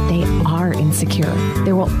Jesus, they are insecure.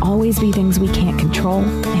 There will always be things we can't control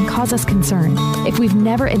and cause us concern. If we've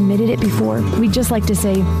never admitted it before, we'd just like to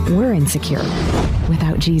say we're insecure.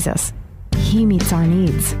 Without Jesus, He meets our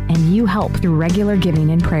needs, and you help through regular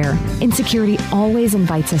giving and prayer. Insecurity always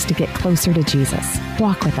invites us to get closer to Jesus.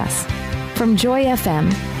 Walk with us. From Joy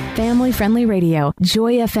FM, family-friendly radio,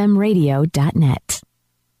 joyfmradio.net.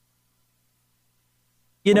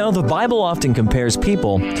 You know, the Bible often compares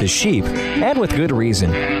people to sheep, and with good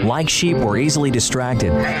reason. Like sheep, we're easily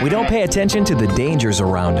distracted. We don't pay attention to the dangers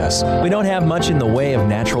around us. We don't have much in the way of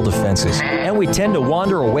natural defenses, and we tend to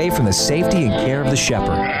wander away from the safety and care of the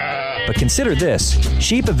shepherd. But consider this,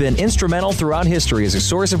 sheep have been instrumental throughout history as a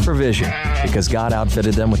source of provision because God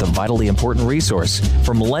outfitted them with a vitally important resource.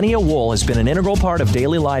 For millennia, wool has been an integral part of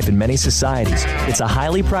daily life in many societies. It's a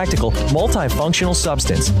highly practical, multifunctional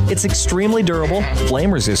substance. It's extremely durable,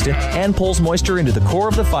 flame-resistant, and pulls moisture into the core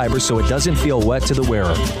of the fiber so it doesn't feel wet to the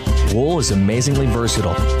wearer. Wool is amazingly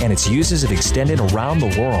versatile, and its uses have extended around the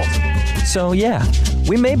world. So yeah,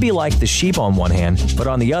 we may be like the sheep on one hand, but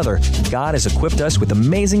on the other, God has equipped us with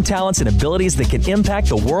amazing talents and abilities that can impact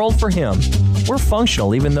the world for Him. We're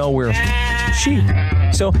functional even though we're sheep.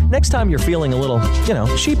 So next time you're feeling a little,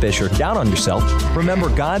 sheepish or down on yourself, remember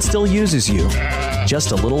God still uses you.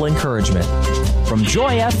 Just a little encouragement. From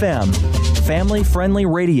Joy FM, family-friendly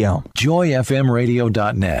radio.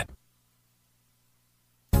 JoyFMRadio.net.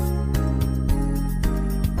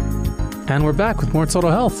 And we're back with more Total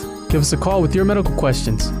Health. Give us a call with your medical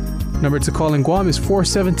questions. Number to call in Guam is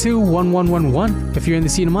 472-1111. If you're in the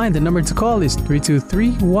CNMI, the number to call is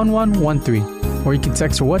 323-1113. Or you can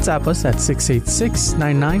text or WhatsApp us at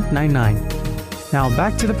 686-9999. Now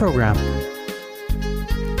back to the program.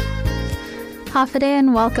 Hafa adai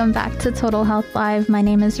and welcome back to Total Health Live. My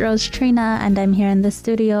name is Rose Trina, and I'm here in the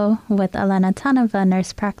studio with Elena Tanova,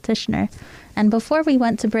 nurse practitioner. And before we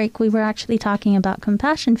went to break, we were actually talking about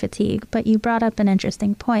compassion fatigue, but you brought up an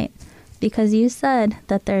interesting point because you said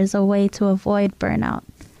that there's a way to avoid burnout.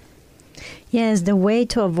 Yes, the way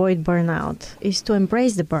to avoid burnout is to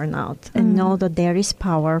embrace the burnout and know that there is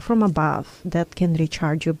power from above that can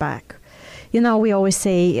recharge you back. we always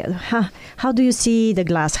say, how do you see the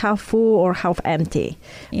glass, half full or half empty?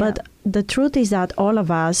 Yeah. But the truth is that all of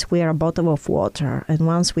us, we are a bottle of water. And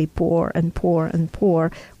once we pour and pour and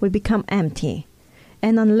pour, we become empty.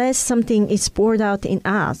 And unless something is poured out in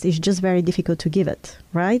us, it's just very difficult to give it,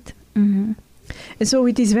 right? Mm-hmm. And so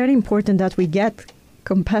it is very important that we get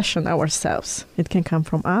compassion ourselves. It can come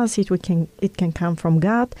from us, it can come from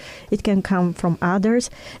God, it can come from others.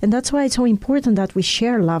 And that's why it's so important that we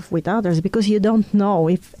share love with others, because you don't know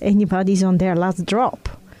if anybody's on their last drop,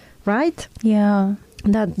 right? Yeah.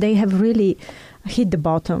 That they have really hit the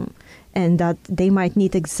bottom, and that they might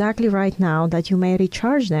need exactly right now that you may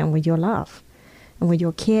recharge them with your love and with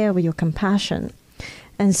your care, with your compassion.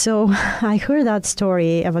 And so I heard that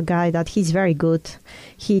story of a guy that he's very good.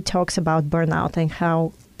 He talks about burnout and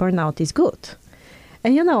how burnout is good.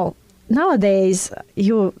 And nowadays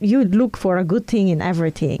you look for a good thing in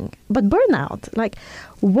everything. But burnout, like,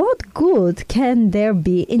 what good can there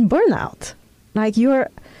be in burnout? Like, you're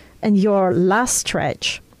in your last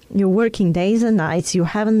stretch, you're working days and nights, you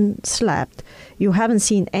haven't slept, you haven't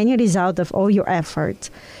seen any result of all your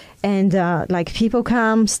efforts. And people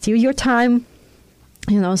come, steal your time,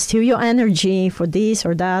 steal your energy for this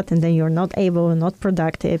or that, and then you're not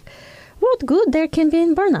productive. What good there can be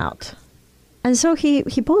in burnout? And so he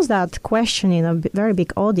posed that question in a very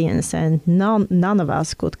big audience, and none of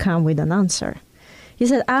us could come with an answer. He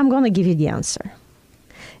said, I'm going to give you the answer.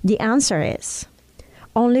 The answer is,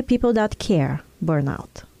 only people that care burn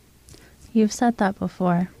out. You've said that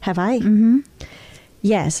before. Have I? Mm-hmm.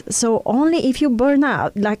 Yes. So only if you burn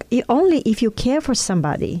out, only if you care for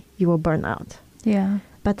somebody, you will burn out. Yeah.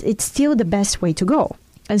 But it's still the best way to go.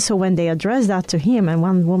 And so when they addressed that to him, and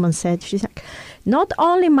one woman said, she's like, not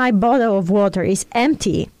only my bottle of water is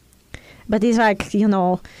empty, but it's like,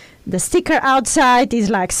 the sticker outside is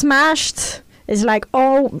like smashed. It's like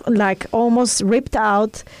almost ripped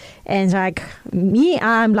out. And like me,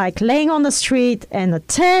 I'm like laying on the street, and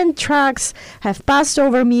 10 trucks have passed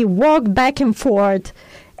over me, walked back and forth.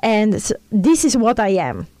 And this is what I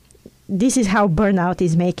am. This is how burnout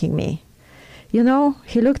is making me.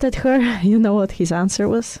 He looked at her. You know what his answer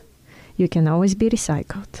was? You can always be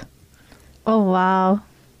recycled. Oh, wow.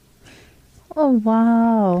 Oh,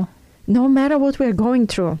 wow. No matter what we're going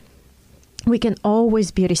through, we can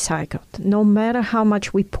always be recycled. No matter how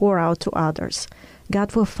much we pour out to others,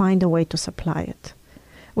 God will find a way to supply it.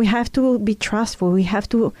 We have to be trustful. We have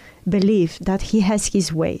to believe that He has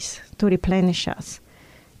His ways to replenish us.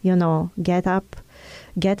 Get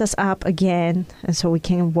us up again, and so we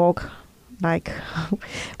can walk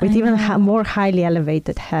with even more highly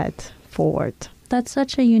elevated head forward. That's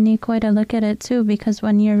such a unique way to look at it too, because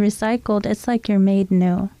when you're recycled, it's like you're made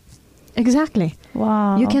new. Exactly.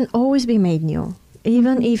 Wow. You can always be made new.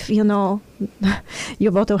 Even if,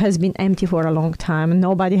 your bottle has been empty for a long time and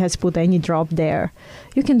nobody has put any drop there.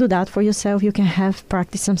 You can do that for yourself. You can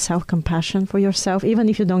practice some self-compassion for yourself, even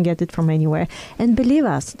if you don't get it from anywhere. And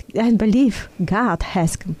believe God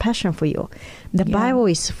has compassion for you. The Bible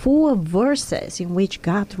is full of verses in which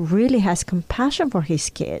God really has compassion for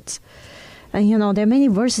His kids. And, there are many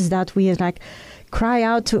verses that we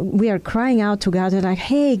we are crying out to God. We're like,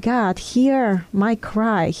 hey, God, hear my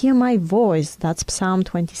cry, hear my voice. That's Psalm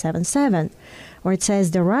 27:7. Or it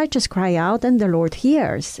says, the righteous cry out and the Lord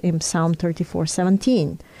hears, in Psalm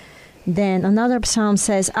 34:17. Then another psalm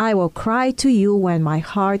says, I will cry to you when my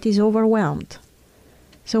heart is overwhelmed.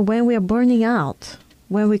 So when we are burning out,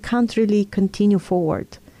 when we can't really continue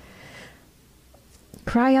forward,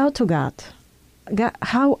 cry out to God.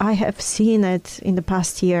 How I have seen it in the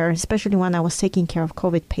past year, especially when I was taking care of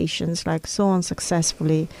COVID patients, so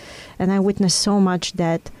unsuccessfully. And I witnessed so much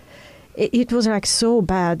that it was so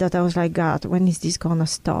bad that I was like, God, when is this going to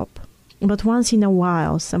stop? But once in a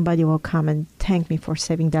while, somebody will come and thank me for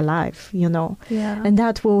saving their life, Yeah. And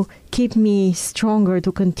that will keep me stronger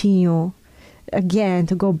to continue again,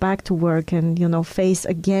 to go back to work and, face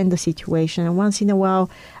again the situation. And once in a while,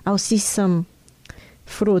 I'll see some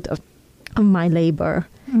fruit of my labor.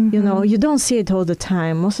 Mm-hmm. You don't see it all the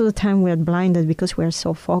time. Most of the time we are blinded because we are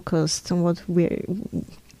so focused on what we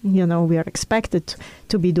are expected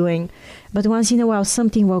to be doing. But once in a while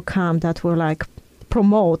something will come that will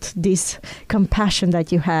promote this compassion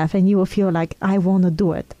that you have, and you will feel like, I want to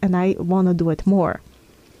do it, and I want to do it more.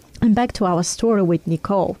 And back to our story with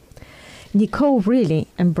Nicole. Nicole really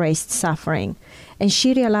embraced suffering, and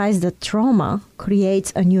she realized that trauma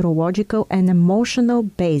creates a neurological and emotional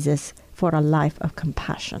basis for a life of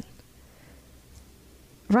compassion.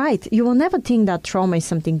 Right, you will never think that trauma is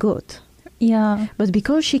something good. Yeah. But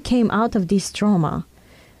because she came out of this trauma,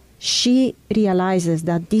 she realizes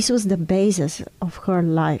that this was the basis of her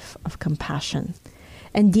life of compassion.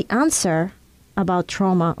 And the answer about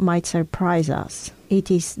trauma might surprise us.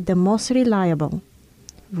 It is the most reliable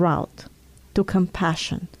route to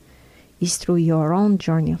compassion is through your own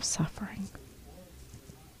journey of suffering.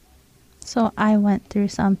 So I went through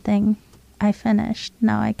something, I finished,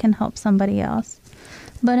 now I can help somebody else.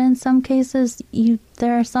 But in some cases,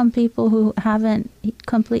 there are some people who haven't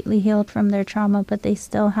completely healed from their trauma, but they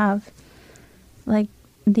still have like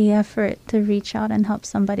the effort to reach out and help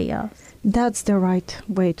somebody else. That's the right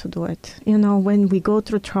way to do it. You know, when we go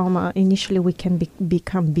through trauma, initially we can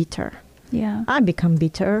become bitter. Yeah. I become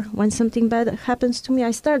bitter. When something bad happens to me,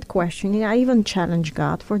 I start questioning. I even challenge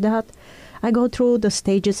God for that. I go through the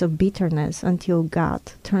stages of bitterness until God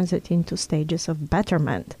turns it into stages of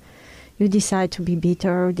betterment. You decide to be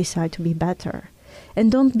bitter or decide to be better.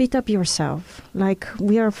 And don't beat up yourself. Like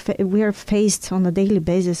we are faced on a daily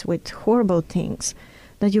basis with horrible things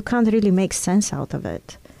that you can't really make sense out of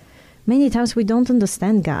it. Many times we don't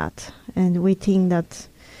understand God, and we think that,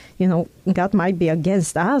 you know, God might be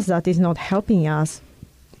against us, that is not helping us.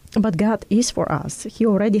 But God is for us. He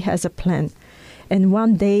already has a plan. And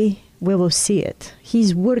one day we will see it.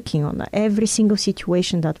 He's working on every single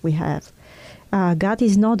situation that we have. God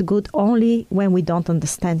is not good only when we don't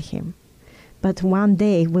understand Him. But one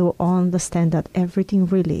day we will understand that everything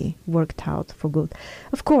really worked out for good.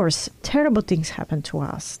 Of course, terrible things happen to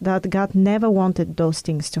us, that God never wanted those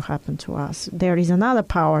things to happen to us. There is another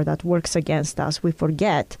power that works against us. We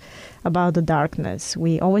forget about the darkness.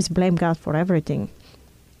 We always blame God for everything.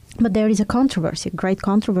 But there is a controversy, great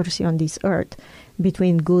controversy on this earth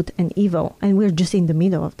between good and evil, and we're just in the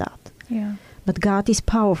middle of that. Yeah. But God is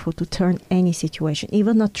powerful to turn any situation,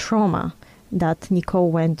 even a trauma that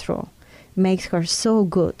Nicole went through, makes her so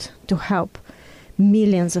good to help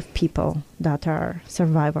millions of people that are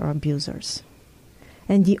survivor abusers.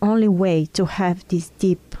 And the only way to have this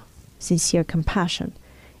deep, sincere compassion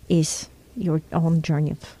is your own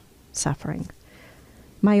journey of suffering.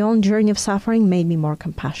 My own journey of suffering made me more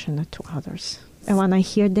compassionate to others. And when I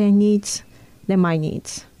hear their needs, they're my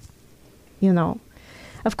needs. You know,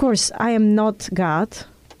 of course, I am not God.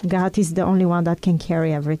 God is the only one that can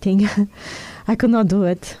carry everything. I could not do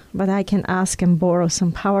it, but I can ask and borrow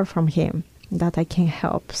some power from Him that I can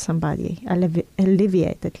help somebody,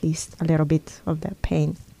 alleviate at least a little bit of their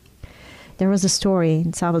pain. There was a story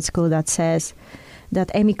in Sabbath school that says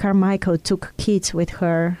that Amy Carmichael took kids with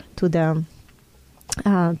her to the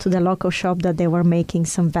local shop that they were making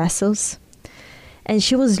some vessels. And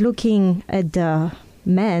she was looking at the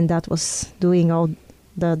man that was doing all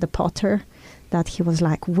the potter, that he was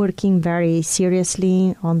like working very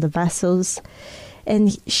seriously on the vessels.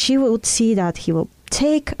 And she would see that he will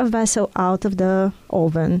take a vessel out of the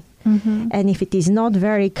oven. Mm-hmm. And if it is not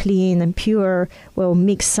very clean and pure, we'll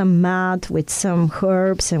mix some mud with some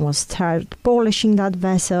herbs and we'll start polishing that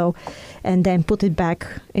vessel and then put it back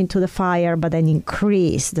into the fire, but then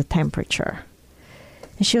increase the temperature.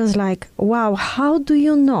 And she was like, wow, how do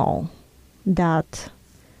you know that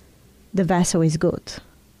the vessel is good?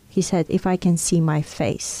 He said, if I can see my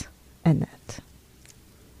face in it.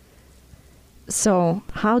 So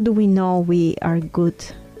how do we know we are good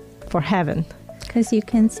for heaven? Because you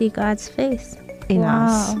can see God's face in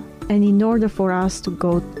us. And in order for us to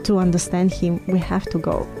go to understand Him, we have to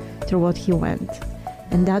go through what He went.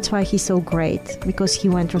 And that's why He's so great, because He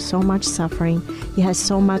went through so much suffering. He has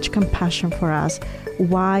so much compassion for us.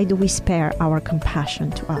 Why do we spare our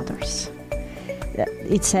compassion to others?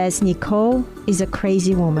 It says, Nicole is a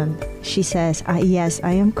crazy woman. She says, yes,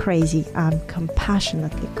 I am crazy. I'm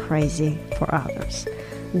compassionately crazy for others.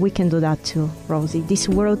 We can do that too, Rosie. This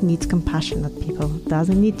world needs compassionate people.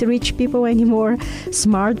 Doesn't need rich people anymore,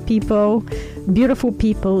 smart people, beautiful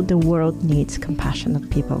people. The world needs compassionate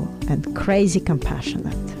people, and crazy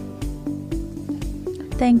compassionate.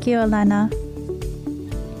 Thank you, Elena.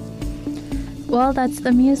 Well, that's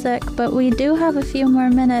the music, but we do have a few more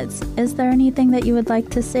minutes. Is there anything that you would like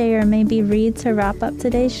to say or maybe read to wrap up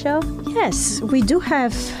today's show? Yes, we do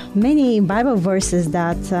have many Bible verses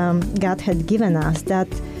that God had given us, that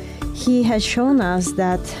He has shown us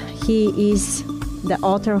that He is the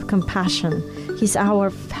author of compassion. He's our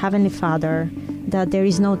Heavenly Father, that there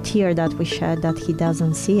is no tear that we shed that He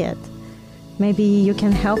doesn't see it. Maybe you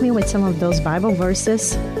can help me with some of those Bible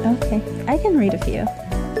verses? Okay, I can read a few.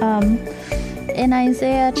 In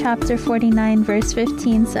Isaiah chapter 49, verse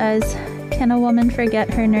 15 says, "Can a woman forget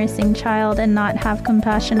her nursing child and not have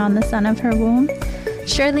compassion on the son of her womb?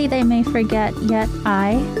 Surely they may forget, yet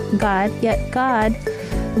God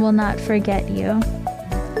will not forget you."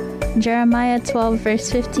 Jeremiah 12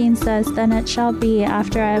 verse 15 says, "Then it shall be,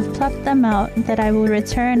 after I have plucked them out, that I will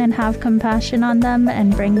return and have compassion on them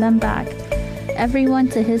and bring them back, everyone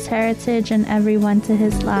to his heritage and everyone to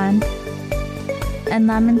his land." And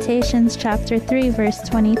Lamentations chapter 3 verse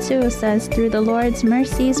 22 says, "Through the Lord's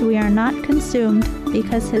mercies we are not consumed,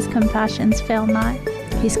 because his compassions fail not."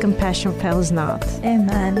 His compassion fails not.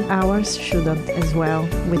 Amen. Ours shouldn't as well,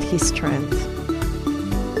 with his strength.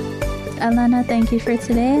 Elena, thank you for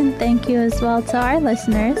today, and thank you as well to our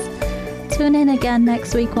listeners. Tune in again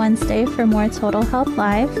next week, Wednesday, for more Total Health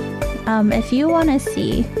Live. If you want to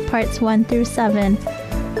see parts 1 through 7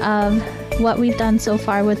 of what we've done so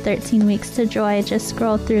far with 13 Weeks to Joy, just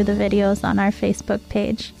scroll through the videos on our Facebook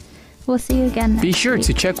page. We'll see you again next Be sure week.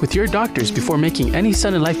 to check with your doctors before making any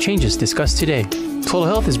sudden life changes discussed today. Total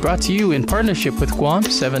Health is brought to you in partnership with Guam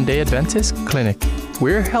Seventh-day Adventist Clinic,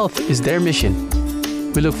 where health is their mission.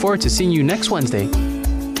 We look forward to seeing you next Wednesday.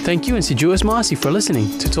 Thank you and si Juas Masi for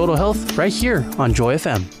listening to Total Health right here on Joy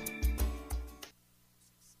FM.